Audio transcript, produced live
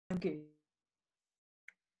Good.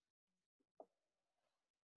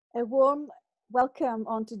 A warm welcome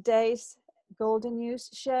on today's Golden News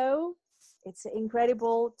show. It's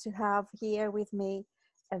incredible to have here with me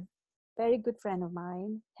a very good friend of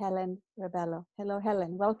mine, Helen Rebello. Hello,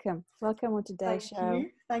 Helen. Welcome. Welcome on today's show.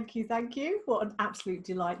 Thank you. What an absolute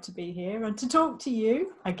delight to be here and to talk to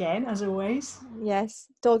you again, as always. Yes,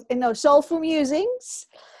 Soulful Musings.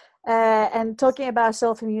 And talking about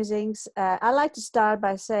Soulful Musings, I like to start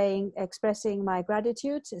by expressing my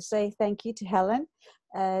gratitude, to say thank you to Helen.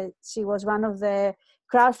 She was one of the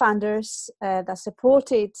crowdfunders that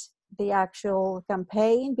supported the actual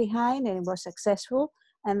campaign behind, and it was successful.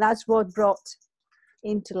 And that's what brought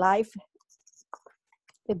into life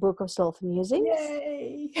the book of Soulful Musings.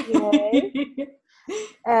 Yay! Yay.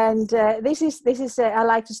 And this is I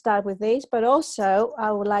like to start with this, but also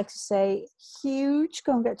I would like to say huge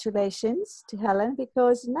congratulations to Helen,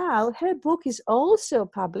 because now her book is also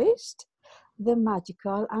published, The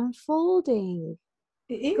Magical Unfolding.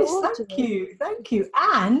 It is. Thank you.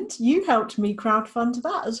 And you helped me crowdfund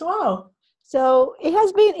that as well. So it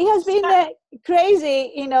has been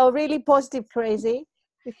crazy, really positive crazy,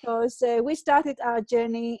 because we started our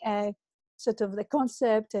journey. Sort of the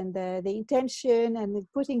concept and the intention and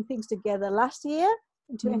putting things together last year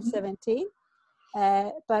in 2017.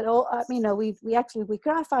 But we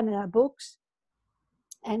crowdfunded our books,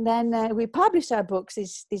 and then we published our books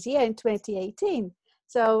this year in 2018.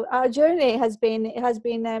 So our journey has been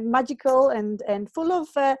magical and full of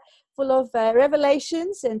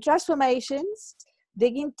revelations and transformations,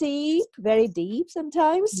 digging deep, very deep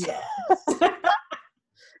sometimes. Yes.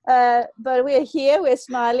 But we're here, we're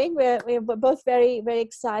smiling, we're both very, very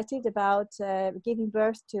excited about giving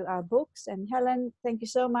birth to our books. And Helen, thank you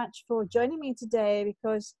so much for joining me today,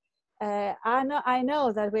 because I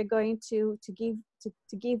know that we're going to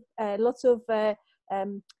give lots of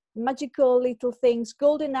magical little things,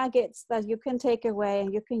 golden nuggets that you can take away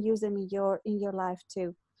and you can use them in your life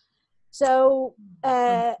too. So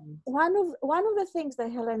one of the things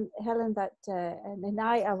that Helen that and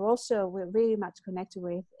I are also really much connected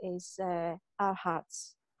with is our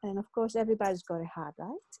hearts. And of course everybody's got a heart,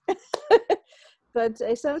 right? But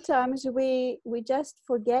sometimes we just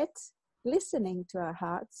forget listening to our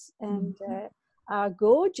hearts, and our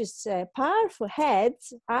gorgeous powerful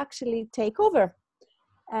heads actually take over.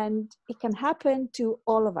 And it can happen to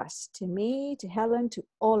all of us, to me, to Helen, to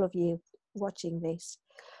all of you watching this.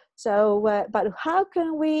 So, but how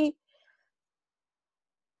can we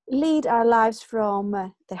lead our lives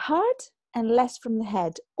from the heart and less from the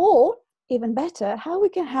head? Or even better, how we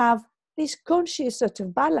can have this conscious sort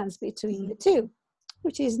of balance between the two,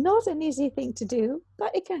 which is not an easy thing to do,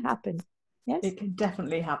 but it can happen. Yes, it can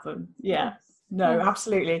definitely happen. Yeah, no,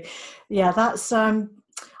 absolutely. Yeah, that's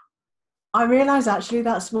I realise actually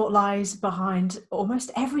that's what lies behind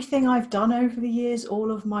almost everything I've done over the years, all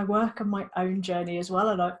of my work and my own journey as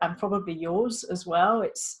well, and probably yours as well.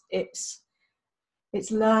 It's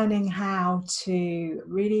learning how to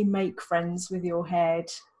really make friends with your head,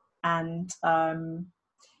 and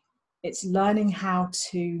it's learning how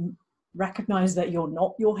to recognise that you're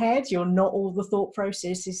not your head, you're not all the thought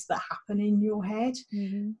processes that happen in your head,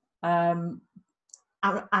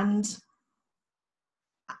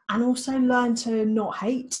 and also learn to not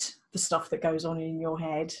hate the stuff that goes on in your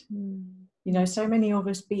head. You know, so many of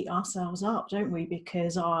us beat ourselves up, don't we?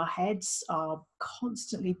 Because our heads are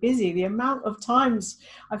constantly busy. The amount of times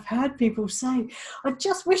I've heard people say, I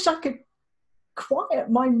just wish I could quiet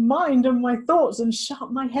my mind and my thoughts and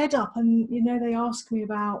shut my head up. And, you know, they ask me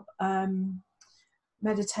about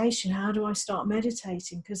meditation. How do I start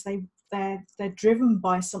meditating? Because they're driven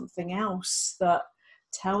by something else that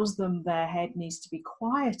tells them their head needs to be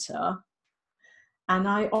quieter. And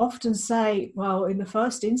I often say, well, in the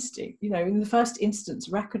first instance,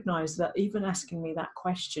 recognize that even asking me that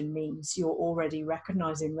question means you're already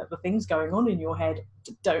recognizing that the things going on in your head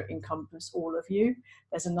don't encompass all of you.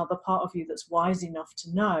 There's another part of you that's wise enough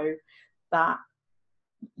to know that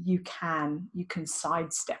you can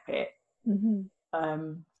sidestep it. You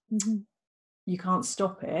can't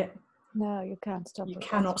stop it. No, you can't stop it. You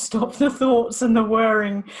cannot stop the thoughts and the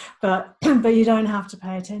worrying, but you don't have to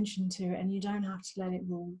pay attention to it, and you don't have to let it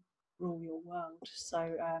rule your world.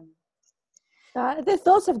 So the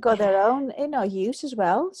thoughts have got their own use as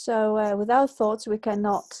well. So without thoughts we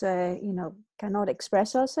cannot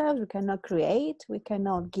express ourselves, we cannot create, we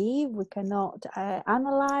cannot give, we cannot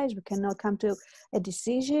analyze, we cannot come to a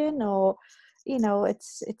decision, or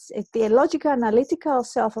it's the logical analytical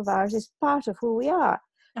self of ours is part of who we are.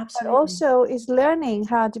 Absolutely. But also is learning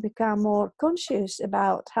how to become more conscious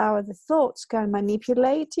about how the thoughts can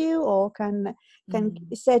manipulate you or can can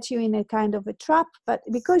set you in a kind of a trap, but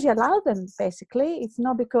because you allow them, basically, it's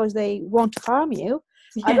not because they want to harm you.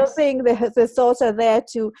 Yes. I don't think the thoughts are there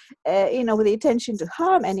to, with the intention to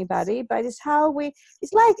harm anybody, but it's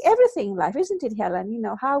it's like everything in life, isn't it, Helen?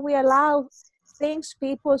 How we allow things,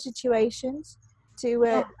 people, situations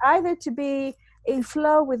to either to be in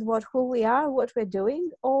flow with who we are, what we're doing,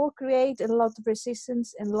 or create a lot of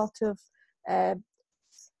resistance and a lot of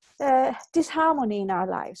disharmony in our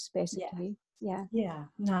lives, basically. Yeah,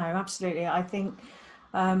 no, absolutely. I think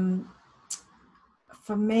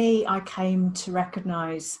for me, I came to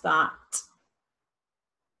recognize that,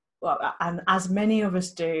 well, and as many of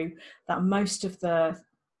us do, that most of the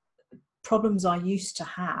problems I used to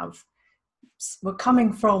have were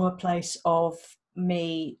coming from a place of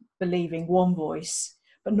me believing one voice,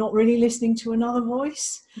 but not really listening to another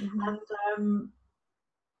voice.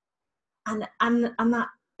 And that,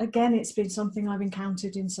 again, it's been something I've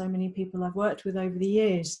encountered in so many people I've worked with over the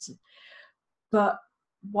years. But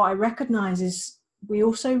what I recognize is we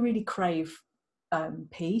also really crave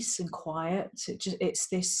peace and quiet. It's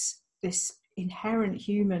this inherent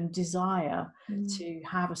human desire to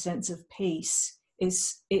have a sense of peace.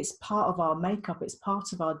 It's part of our makeup, it's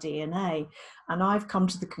part of our DNA. And I've come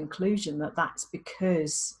to the conclusion that that's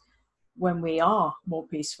because when we are more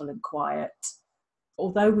peaceful and quiet,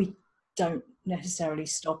 although we don't necessarily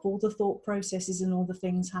stop all the thought processes and all the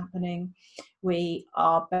things happening, we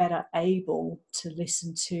are better able to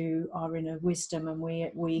listen to our inner wisdom, and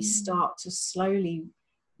we start to slowly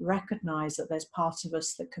recognize that there's part of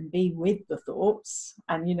us that can be with the thoughts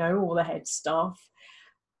and all the head stuff,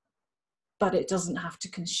 but it doesn't have to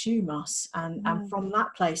consume us. And from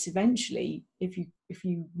that place, eventually, if you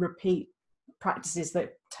repeat practices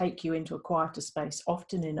that take you into a quieter space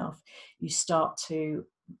often enough, you start to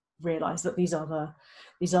realize that these other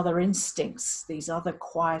instincts, these other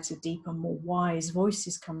quieter, deeper, more wise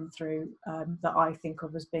voices come through, that I think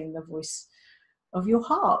of as being the voice of your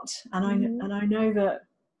heart. And I know that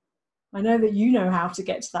you know how to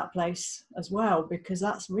get to that place as well, because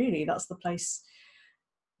that's the place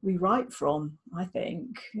we write from. I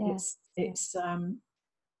think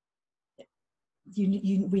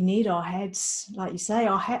we need our heads, like you say,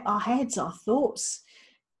 our heads, our thoughts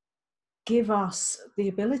give us the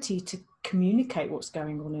ability to communicate what's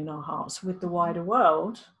going on in our hearts with the wider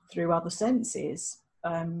world through other senses.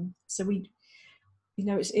 So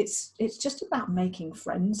it's just about making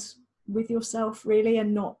friends with yourself, really,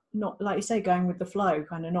 and not like you say, going with the flow,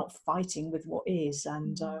 kind of not fighting with what is,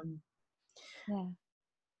 and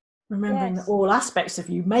remembering that all aspects of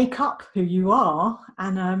you make up who you are,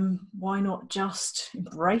 and why not just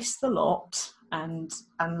embrace the lot and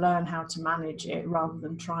learn how to manage it rather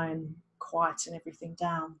than try and quieten everything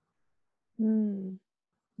down.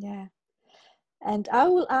 And I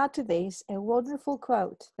will add to this a wonderful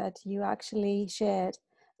quote that you actually shared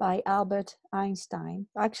by Albert Einstein.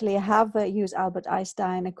 Actually, I have used Albert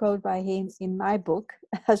Einstein, a quote by him in my book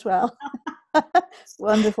as well.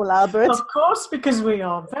 Wonderful, Albert. Of course, because we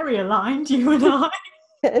are very aligned, you and I.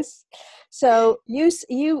 Yes. So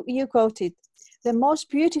you quoted, "The most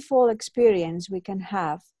beautiful experience we can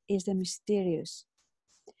have is the mysterious.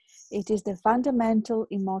 It is the fundamental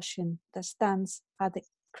emotion that stands at the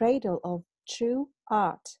cradle of true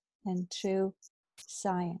art and true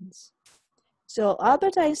science." So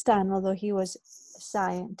Albert Einstein, although he was a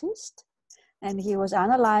scientist and he was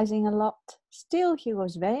analyzing a lot, still he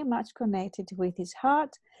was very much connected with his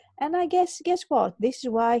heart. And I guess what? This is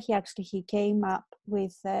why he came up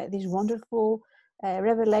with these wonderful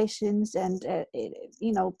revelations and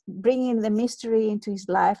bringing the mystery into his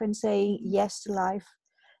life and saying yes to life.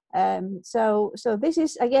 So this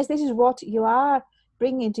is what you are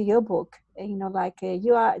bringing to your book.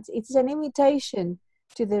 It's an invitation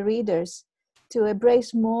to the readers to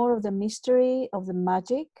embrace more of the mystery, of the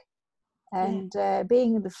magic, and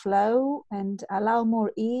being in the flow, and allow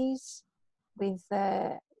more ease with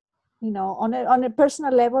on a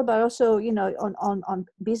personal level, but also on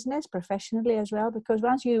business, professionally as well, because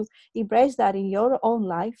once you embrace that in your own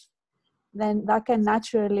life, then that can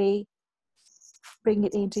naturally bring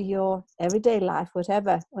it into your everyday life,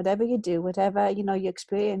 whatever you do, whatever you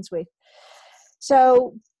experience with.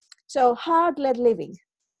 So heart-led living.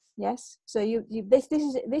 Yes. So this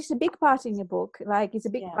is a big part in your book, like it's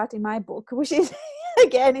a big part in my book, which is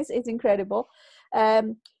again it's incredible.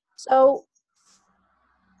 So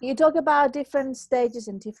you talk about different stages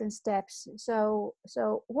and different steps. So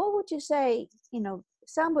what would you say,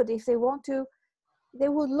 somebody, if they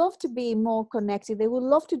would love to be more connected, they would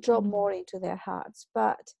love to drop more into their hearts,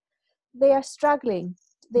 but they are struggling,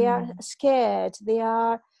 they are scared, they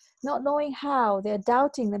are not knowing how, they're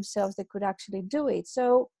doubting themselves they could actually do it.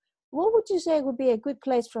 So what would you say would be a good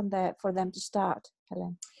place from there for them to start,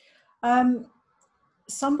 Helen?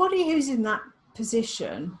 Somebody who's in that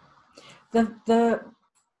position, the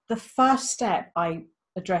first step I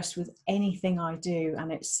address with anything I do,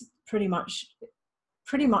 and it's pretty much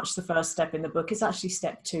the first step in the book, is actually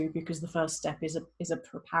step 2, because the first step is a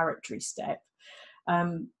preparatory step.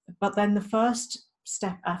 But then the first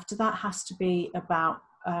step after that has to be about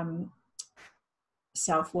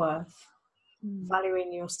self-worth,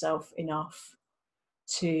 valuing yourself enough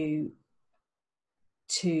to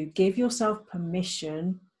give yourself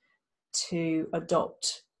permission to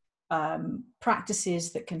adopt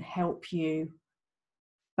practices that can help you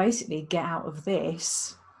basically get out of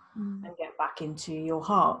this and get back into your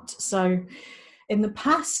heart. So in the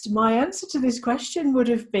past, my answer to this question would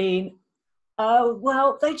have been,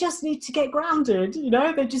 well, they just need to get grounded,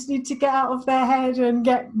 they just need to get out of their head and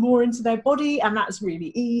get more into their body. And that's really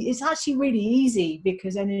it's actually really easy,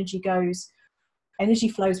 because energy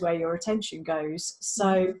flows where your attention goes.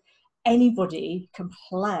 So anybody can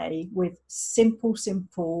play with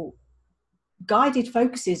simple guided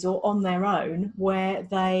focuses, or on their own, where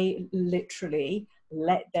they literally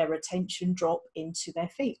let their attention drop into their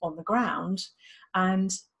feet on the ground.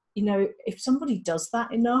 And if somebody does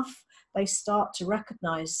that enough, they start to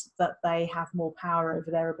recognize that they have more power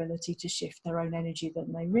over their ability to shift their own energy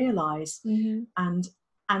than they realize.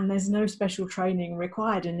 And there's no special training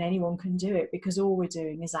required, and anyone can do it, because all we're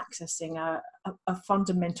doing is accessing a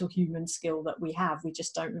fundamental human skill that we have. We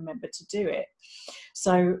just don't remember to do it.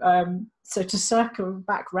 So to circle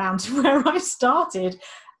back round to where I started,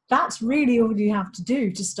 that's really all you have to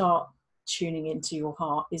do to start tuning into your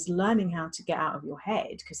heart, is learning how to get out of your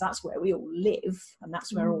head, because that's where we all live, and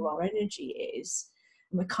that's where all our energy is.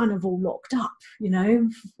 And we're kind of all locked up,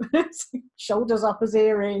 shoulders up as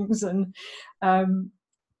earrings, and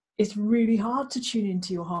it's really hard to tune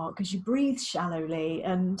into your heart, because you breathe shallowly,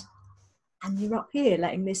 and you're up here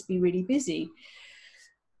letting this be really busy.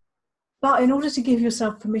 But in order to give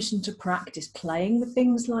yourself permission to practice playing with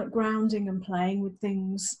things like grounding, and playing with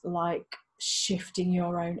things like shifting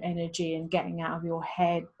your own energy and getting out of your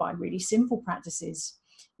head by really simple practices,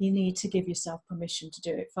 you need to give yourself permission to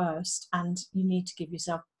do it first, and you need to give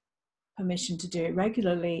yourself permission to do it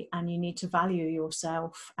regularly, and you need to value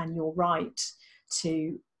yourself and your right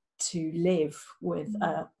to live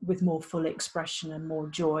with more full expression and more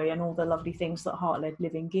joy, and all the lovely things that heart-led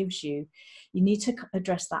living gives you. You need to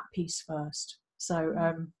address that piece first. So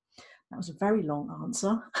that was a very long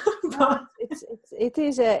answer. But it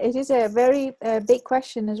is a very big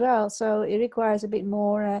question as well, so it requires a bit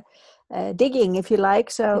more digging, if you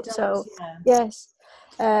like. So yeah. Yes.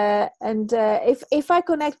 And if I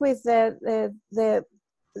connect with the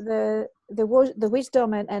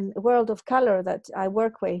wisdom and world of color that I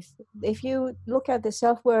work with, if you look at the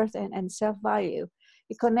self-worth and self-value,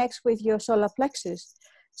 it connects with your solar plexus.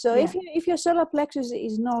 So if your solar plexus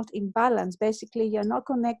is not in balance, basically you're not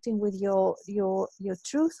connecting with your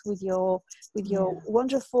truth, with your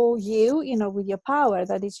wonderful with your power,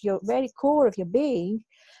 that is your very core of your being.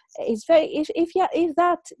 It's very, if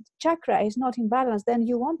that chakra is not in balance, then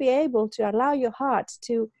you won't be able to allow your heart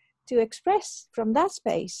to express from that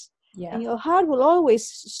space. And your heart will always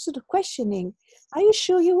sort of questioning, are you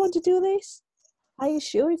sure you want to do this? Are you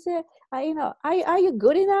sure are you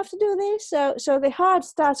good enough to do this? So the heart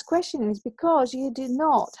starts questioning. It's because you do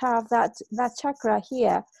not have that chakra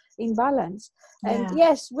here in balance. And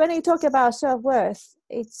yes, when you talk about self-worth,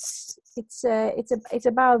 it's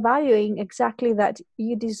about valuing exactly that.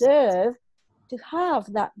 You deserve to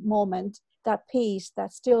have that moment, that peace,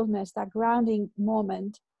 that stillness, that grounding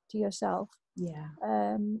moment to yourself.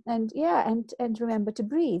 And remember to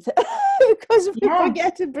breathe, because we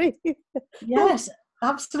forget to breathe. Yes,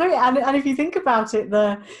 absolutely. And if you think about it,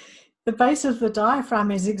 the base of the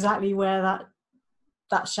diaphragm is exactly where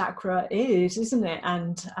that chakra is, isn't it?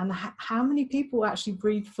 And how many people actually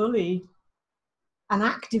breathe fully and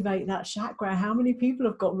activate that chakra? How many people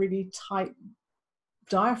have got really tight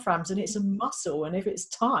diaphragms? And it's a muscle, and if it's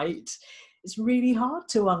tight, it's really hard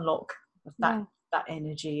to unlock that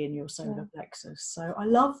energy in your solar plexus. So I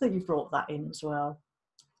love that you brought that in as well.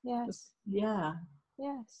 Yes.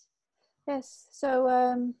 So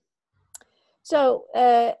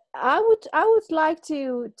I would like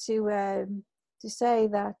to say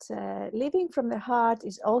that living from the heart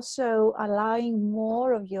is also allowing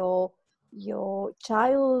more of your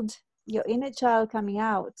child, your inner child coming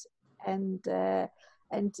out, and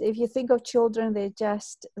And if you think of children, they're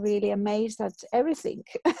just really amazed at everything.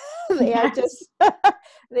 They are Yes. just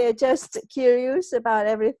they're just curious about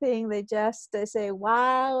everything. They say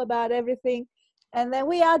wow about everything. And then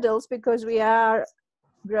we adults, because we are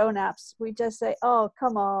grown-ups, we just say, oh,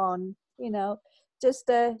 come on, just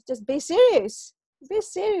be serious.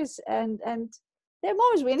 And there are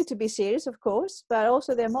moments we need to be serious, of course, but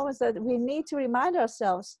also there are moments that we need to remind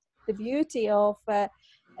ourselves the beauty of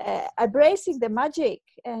embracing the magic.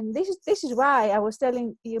 And this is why I was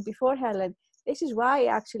telling you before, Helen, this is why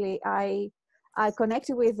actually I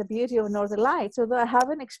connected with the beauty of Northern Lights, although I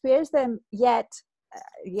haven't experienced them yet,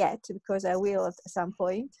 because I will at some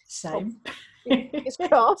point. Same. Fingers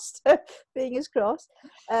crossed. Fingers crossed.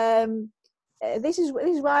 This is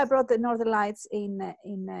why I brought the Northern Lights in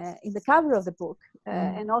the cover of the book,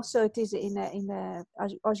 and also it is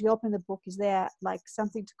as you open the book, is there like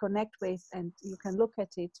something to connect with, and you can look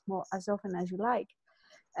at it more as often as you like.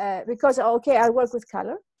 Because I work with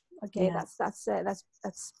color. Okay, yeah. that's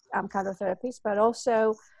I'm color therapist, but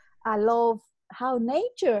also I love how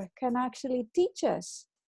nature can actually teach us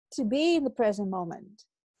to be in the present moment,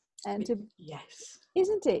 and to yes,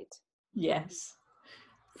 isn't it? Yes,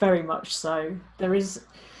 very much so. There's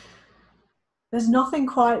nothing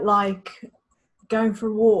quite like going for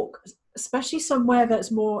a walk, especially somewhere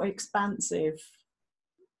that's more expansive,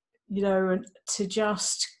 and to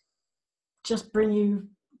just bring you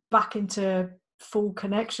back into full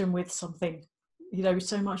connection with something,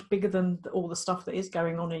 so much bigger than all the stuff that is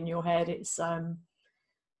going on in your head. It's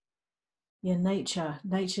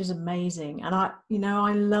nature's amazing. And I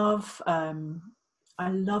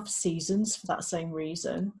love seasons for that same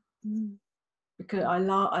reason, because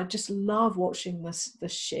I just love watching the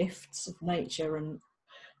shifts of nature, and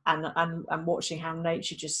watching how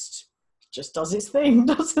nature just does its thing,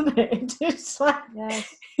 doesn't it? It's like,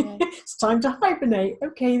 yes. It's time to hibernate.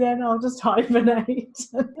 Okay, then I'll just hibernate.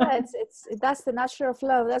 Yeah, that's the natural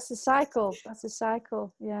flow. That's the cycle.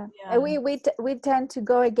 Yeah. And we tend to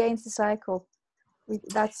go against the cycle.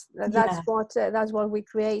 That's what we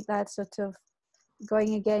create. That sort of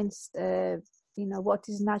going against what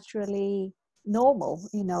is naturally normal.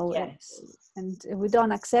 Yes. And we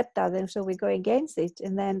don't accept that, and so we go against it.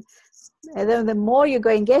 And then the more you go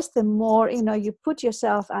against, the more you put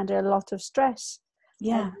yourself under a lot of stress.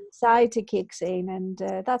 Yeah. And anxiety kicks in, and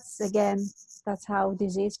that's how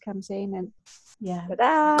disease comes in. And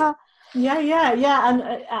ta-da!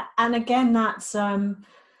 And again, that's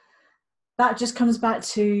that just comes back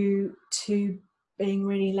to being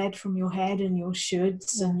really led from your head and your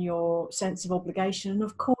shoulds and your sense of obligation. And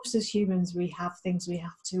of course, as humans, we have things we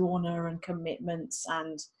have to honor and commitments,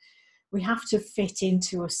 and we have to fit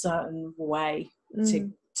into a certain way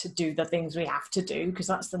to do the things we have to do, because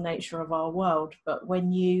that's the nature of our world. But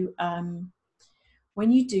when you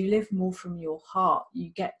do live more from your heart,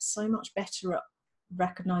 you get so much better at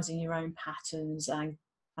recognizing your own patterns and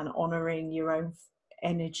honoring your own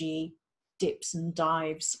energy dips and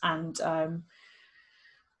dives, and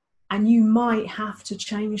you might have to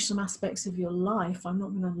change some aspects of your life. I'm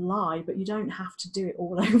not going to lie, but you don't have to do it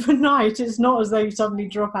all overnight. It's not as though you suddenly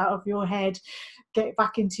drop out of your head, get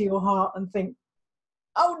back into your heart and think,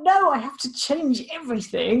 oh no, I have to change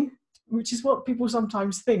everything, which is what people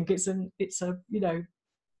sometimes think. It's a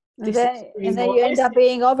and then you end up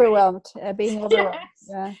being overwhelmed. Yes.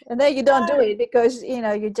 Yeah. And then you don't do it because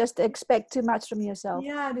you just expect too much from yourself.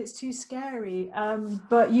 Yeah, and it's too scary.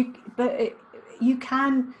 But you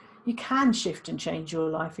can shift and change your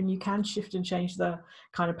life, and you can shift and change the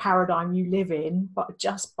kind of paradigm you live in, but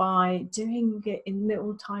just by doing it in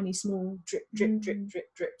little tiny small drip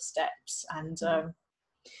steps.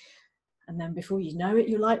 And then before you know it,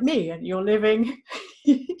 you're like me, and you're living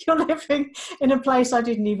in a place I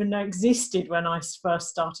didn't even know existed when I first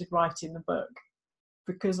started writing the book,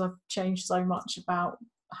 because I've changed so much about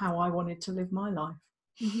how I wanted to live my life.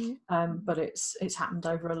 But it's happened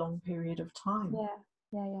over a long period of time.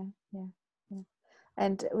 Yeah.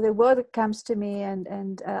 And the word that comes to me,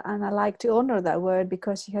 and I like to honor that word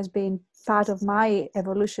because it has been part of my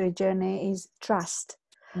evolutionary journey, is trust.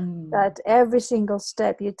 That every single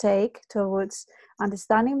step you take towards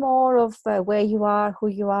understanding more of where you are, who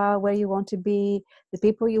you are, where you want to be, the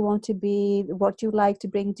people you want to be, what you like to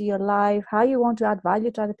bring into your life, how you want to add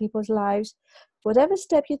value to other people's lives, whatever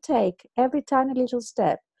step you take, every tiny little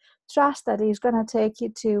step, trust that it's going to take you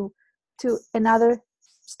to another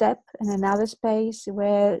step and another space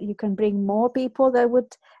where you can bring more people that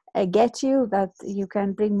would get you, that you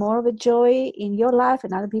can bring more of a joy in your life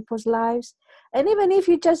and other people's lives. And even if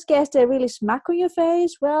you just get a really smack on your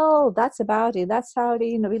face, well, that's about it. That's how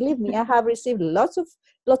believe me, I have received lots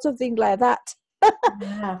of things like that.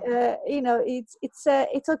 Yeah.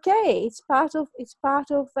 It's okay. It's part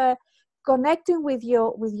of connecting with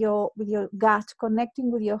your gut,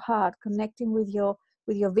 connecting with your heart, connecting with your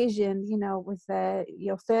vision, with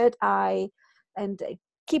your third eye, and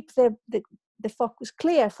keep the focus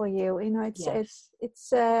clear for you. Yes.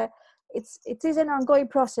 It is an ongoing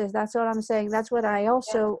process. That's all I'm saying. That's what I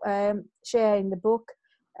also share in the book.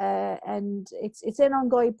 And it's an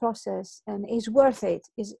ongoing process, and it's worth it.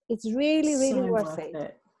 It's really, really So worth worth it.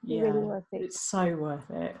 it. It's really Yeah, worth it. it's so worth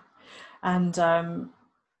it. And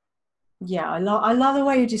yeah, I love the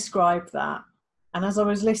way you describe that. And as I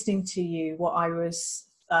was listening to you, what I was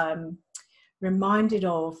reminded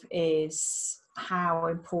of is how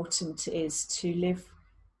important it is to live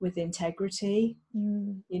with integrity.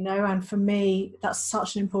 And for me, that's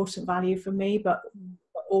such an important value for me, but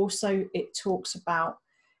also it talks about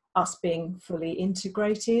us being fully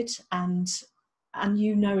integrated, and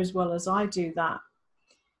as well as I do, that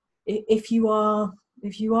if you are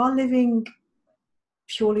living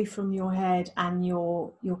purely from your head, and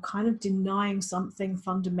you're kind of denying something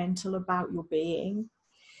fundamental about your being,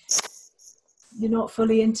 you're not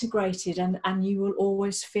fully integrated, and you will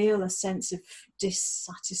always feel a sense of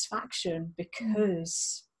dissatisfaction,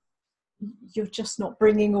 because you're just not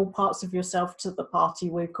bringing all parts of yourself to the party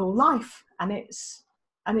we call life.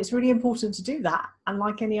 And it's really important to do that. And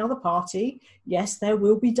like any other party, yes, there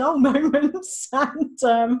will be dull moments, and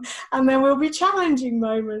there will be challenging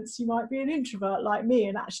moments. You might be an introvert like me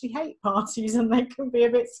and actually hate parties, and they can be a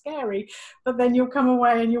bit scary, but then you'll come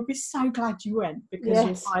away and you'll be so glad you went, because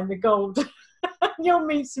you'll find the gold. You'll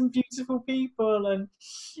meet some beautiful people.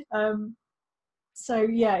 And so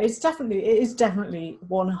yeah, it is definitely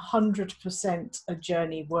 100% a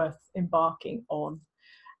journey worth embarking on,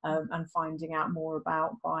 and finding out more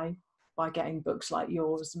about by getting books like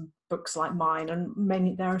yours and books like mine, and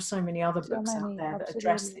there are so many other books out there that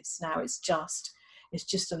address this now. It's just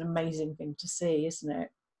an amazing thing to see, isn't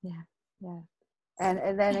it? Yeah.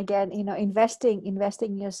 And then again, investing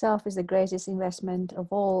in yourself is the greatest investment of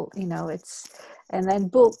all. And then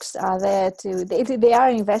books are there they are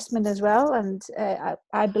an investment as well. And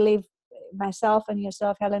I believe myself and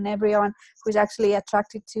yourself, Helen, everyone who's actually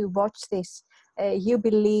attracted to watch this, you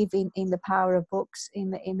believe in the power of books,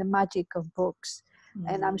 in the magic of books.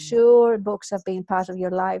 And I'm sure books have been part of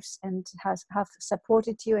your lives and have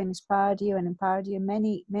supported you and inspired you in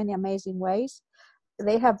many, many amazing ways.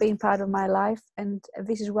 They have been part of my life, and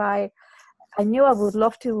this is why I knew I would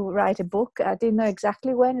love to write a book. I didn't know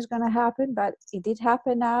exactly when it's going to happen, but it did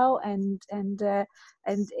happen now, and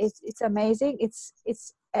it's amazing. It's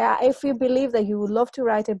if you believe that you would love to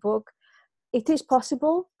write a book, it is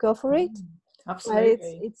possible. Go for it.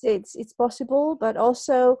 Absolutely. It's possible, but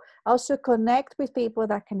also connect with people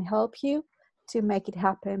that can help you to make it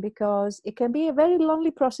happen, because it can be a very lonely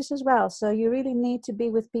process as well. So you really need to be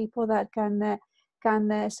with people that can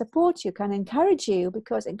support you, can encourage you,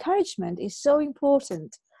 because encouragement is so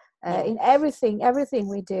important in everything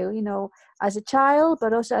we do. As a child,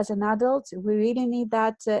 but also as an adult, we really need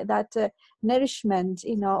that nourishment,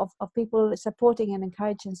 of people supporting and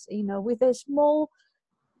encouraging, with a small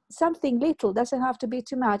something little. Doesn't have to be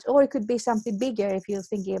too much, or it could be something bigger if you're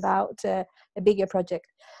thinking about a bigger project.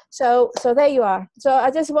 So there you are. So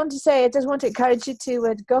I just want to encourage you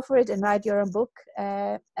to go for it and write your own book.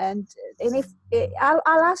 And if I'll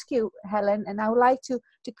ask you, Helen, and I would like to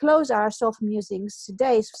close our Soulful Musings,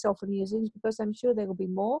 today's Soulful Musings, because I'm sure there will be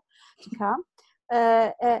more to come.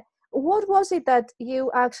 What was it that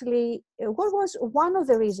you actually? What was one of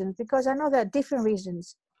the reasons? Because I know there are different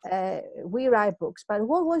reasons we write books, but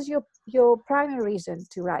what was your primary reason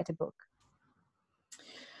to write a book?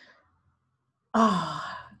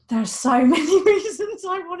 There's so many reasons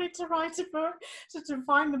I wanted to write a book. So to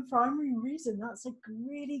find the primary reason, that's a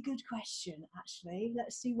really good question, actually.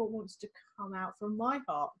 Let's see what wants to come out from my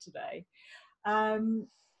heart today.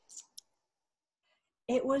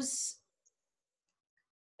 It was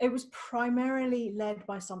primarily led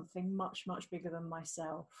by something much, much bigger than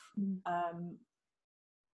myself.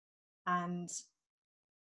 And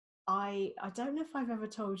I don't know if I've ever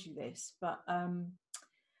told you this, but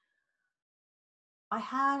I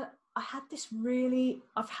had this really,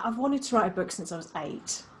 I've wanted to write a book since I was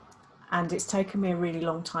 8, and it's taken me a really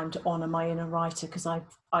long time to honour my inner writer, because I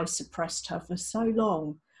suppressed her for so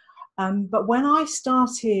long. But when I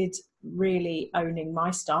started really owning my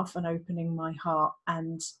stuff and opening my heart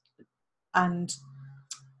and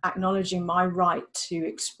acknowledging my right to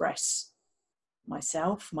express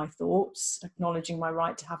myself, my thoughts, acknowledging my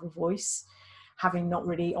right to have a voice, having not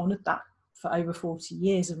really honoured that for over 40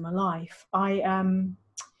 years of my life,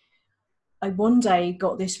 I one day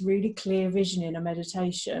got this really clear vision in a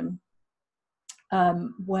meditation,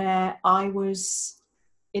 where I was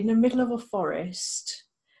in the middle of a forest,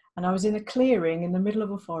 and I was in a clearing in the middle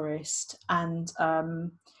of a forest, and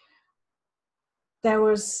there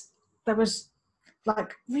was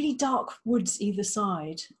like really dark woods either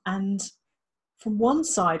side, and from one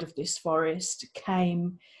side of this forest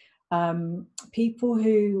came people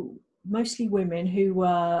who, mostly women, who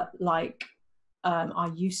were like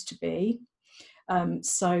I used to be.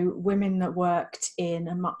 So women that worked in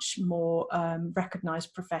a much more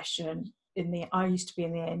recognised profession. I used to be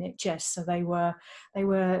in the NHS, so they were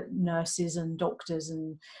nurses and doctors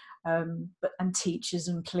and teachers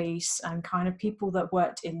and police and kind of people that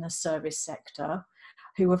worked in the service sector,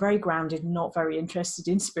 who were very grounded, not very interested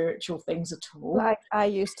in spiritual things at all. Like I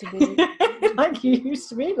used to be. Like you used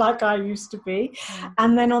to be, like I used to be. Yeah.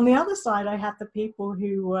 And then on the other side, I had the people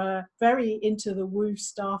who were very into the woo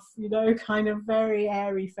stuff, you know, kind of very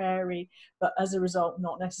airy-fairy, but as a result,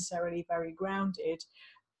 not necessarily very grounded.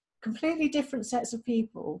 Completely different sets of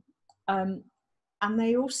people. And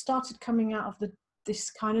they all started coming out of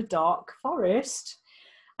this kind of dark forest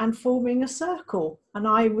and forming a circle. And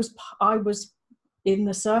I was in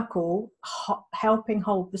the circle, helping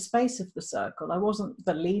hold the space of the circle. I wasn't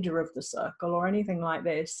the leader of the circle or anything like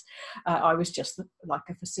this. I was just like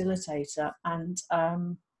a facilitator. And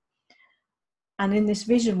in this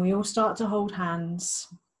vision, we all start to hold hands.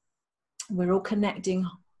 We're all connecting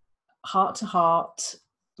heart to heart,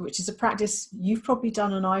 which is a practice you've probably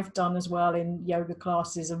done and I've done as well in yoga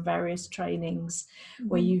classes and various trainings,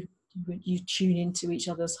 where you tune into each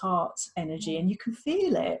other's heart's energy and you can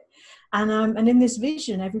feel it. And in this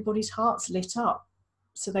vision, everybody's hearts lit up.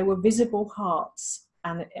 So they were visible hearts,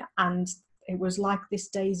 and it was like this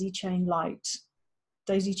daisy chain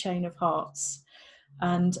of hearts.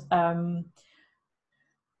 And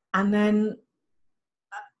then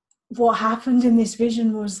what happened in this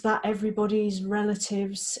vision was that everybody's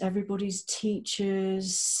relatives, everybody's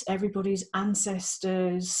teachers, everybody's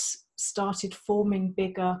ancestors started forming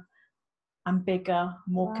bigger and bigger,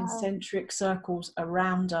 more concentric circles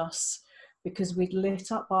around us, because we'd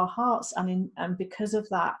lit up our hearts, and because of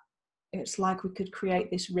that, it's like we could create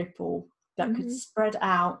this ripple that could spread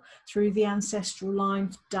out through the ancestral line,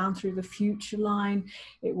 down through the future line.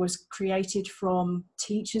 It was created from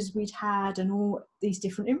teachers we'd had and all these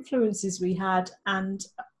different influences we had, and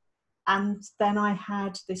then I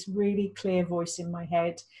had this really clear voice in my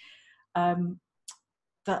head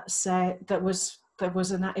that said, it was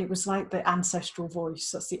like the ancestral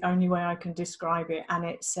voice. That's the only way I can describe it. And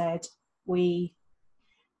it said, I'm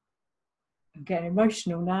getting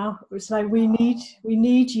emotional now. It was like, we need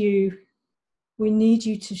you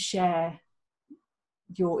to share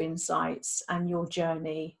your insights and your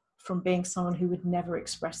journey from being someone who would never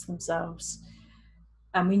express themselves.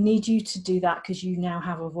 And we need you to do that because you now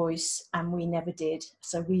have a voice and we never did.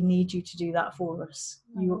 So we need you to do that for us.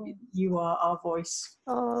 You are our voice.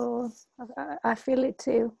 Oh, I feel it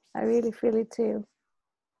too. I really feel it too.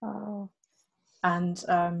 Oh. And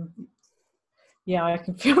I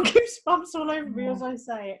can feel goosebumps all over me as I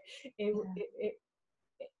say it.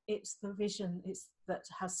 It's the vision that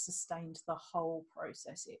has sustained the whole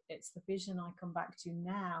process. It's the vision I come back to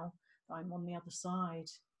now that I'm on the other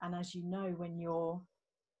side. And as you know, when you're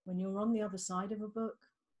on the other side of a book,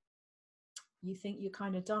 you think you're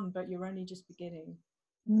kind of done, but you're only just beginning.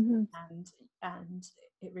 And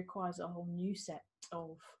it requires a whole new set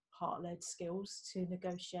of heart-led skills to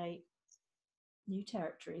negotiate new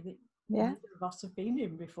territory that neither of us have been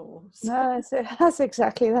in before. So. No, that's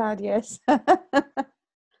exactly that. Yes.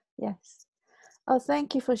 Yes. Oh,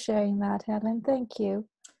 thank you for sharing that, Helen. Thank you.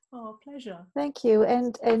 Oh, pleasure. Thank you.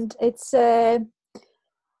 And it's and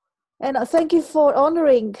thank you for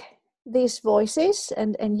honoring these voices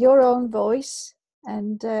and your own voice,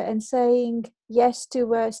 and saying yes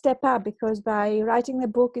to step up, because by writing the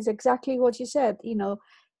book is exactly what you said. You know,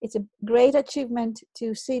 it's a great achievement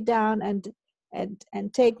to sit down and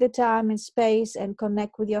take the time and space and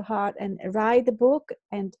connect with your heart and write the book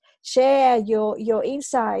and share your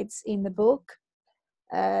insights in the book.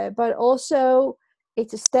 But also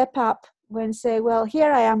it's a step up when say, well,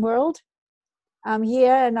 here I am, world. I'm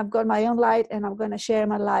here and I've got my own light and I'm going to share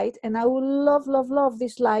my light. And I would love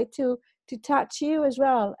this light to touch you as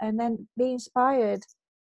well, and then be inspired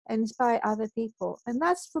and inspire other people. And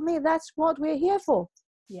that's, for me, that's what we're here for.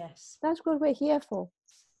 Yes. That's what we're here for.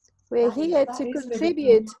 We're here to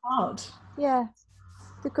contribute. Yeah.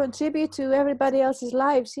 To contribute to everybody else's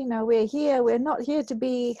lives. You know, we're not here to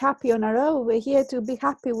be happy on our own. We're here to be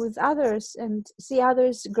happy with others and see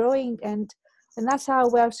others growing and And that's how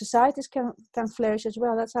societies can flourish as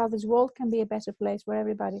well. That's how this world can be a better place for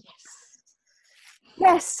everybody.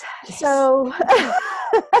 Yes. So,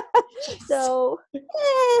 so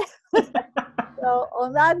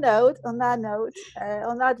on that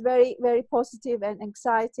very, very positive and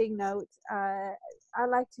exciting note, I'd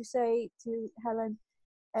like to say to Helen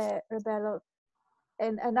Rebello,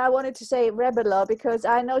 and I wanted to say Rebello because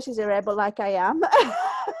I know she's a rebel like I am.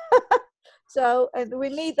 So, and we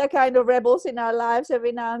need that kind of rebels in our lives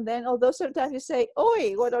every now and then, although sometimes you say,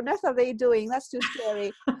 oi, what on earth are they doing? That's too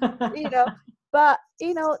scary, you know. But,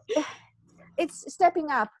 you know, it's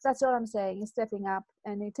stepping up. That's all I'm saying. It's stepping up,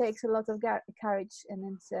 and it takes a lot of courage.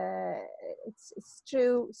 And it's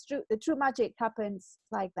true. The true magic happens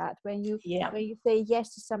like that when you say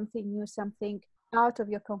yes to something new, something out of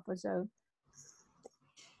your comfort zone.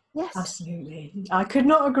 Yes, absolutely. I could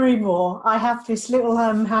not agree more. I have this little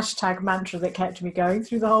hashtag mantra that kept me going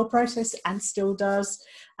through the whole process and still does,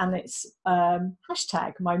 and it's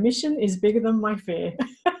hashtag my mission is bigger than my fear.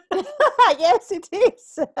 Yes, it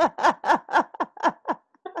is.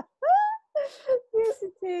 Yes,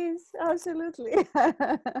 it is. Absolutely.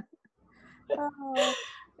 Oh.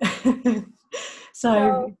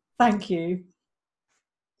 So thank you.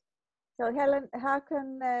 So Helen, how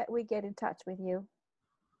can we get in touch with you?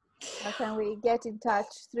 How can we get in touch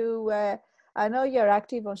through, I know you're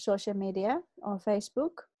active on social media, on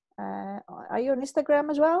Facebook. Are you on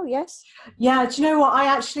Instagram as well? Yes. Yeah, do you know what?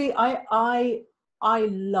 I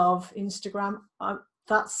love Instagram.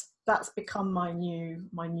 That's become my new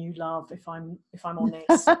love. If I'm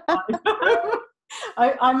honest,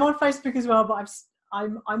 I'm on Facebook as well, but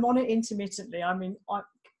I'm on it intermittently. I mean,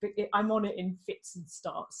 I'm on it in fits and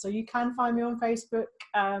starts. So you can find me on Facebook.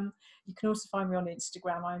 You can also find me on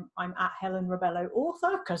Instagram. I'm at Helen Rebello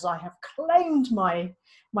author because I have claimed my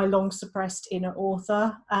long suppressed inner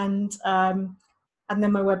author, and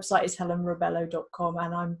then my website is helenrebello.com,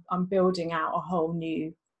 and I'm building out a whole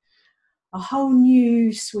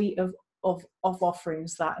new suite of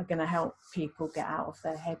offerings that are going to help people get out of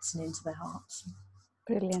their heads and into their hearts.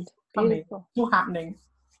 Brilliant. Beautiful. It's all happening.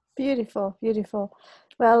 Beautiful, beautiful.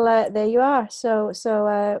 Well, there you are. So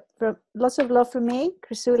lots of love from me,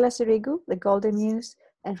 ChriSOULa Sirigou, the Golden Muse,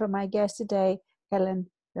 and from my guest today,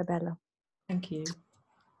 Helen Rebello. Thank you.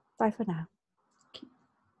 Bye for now.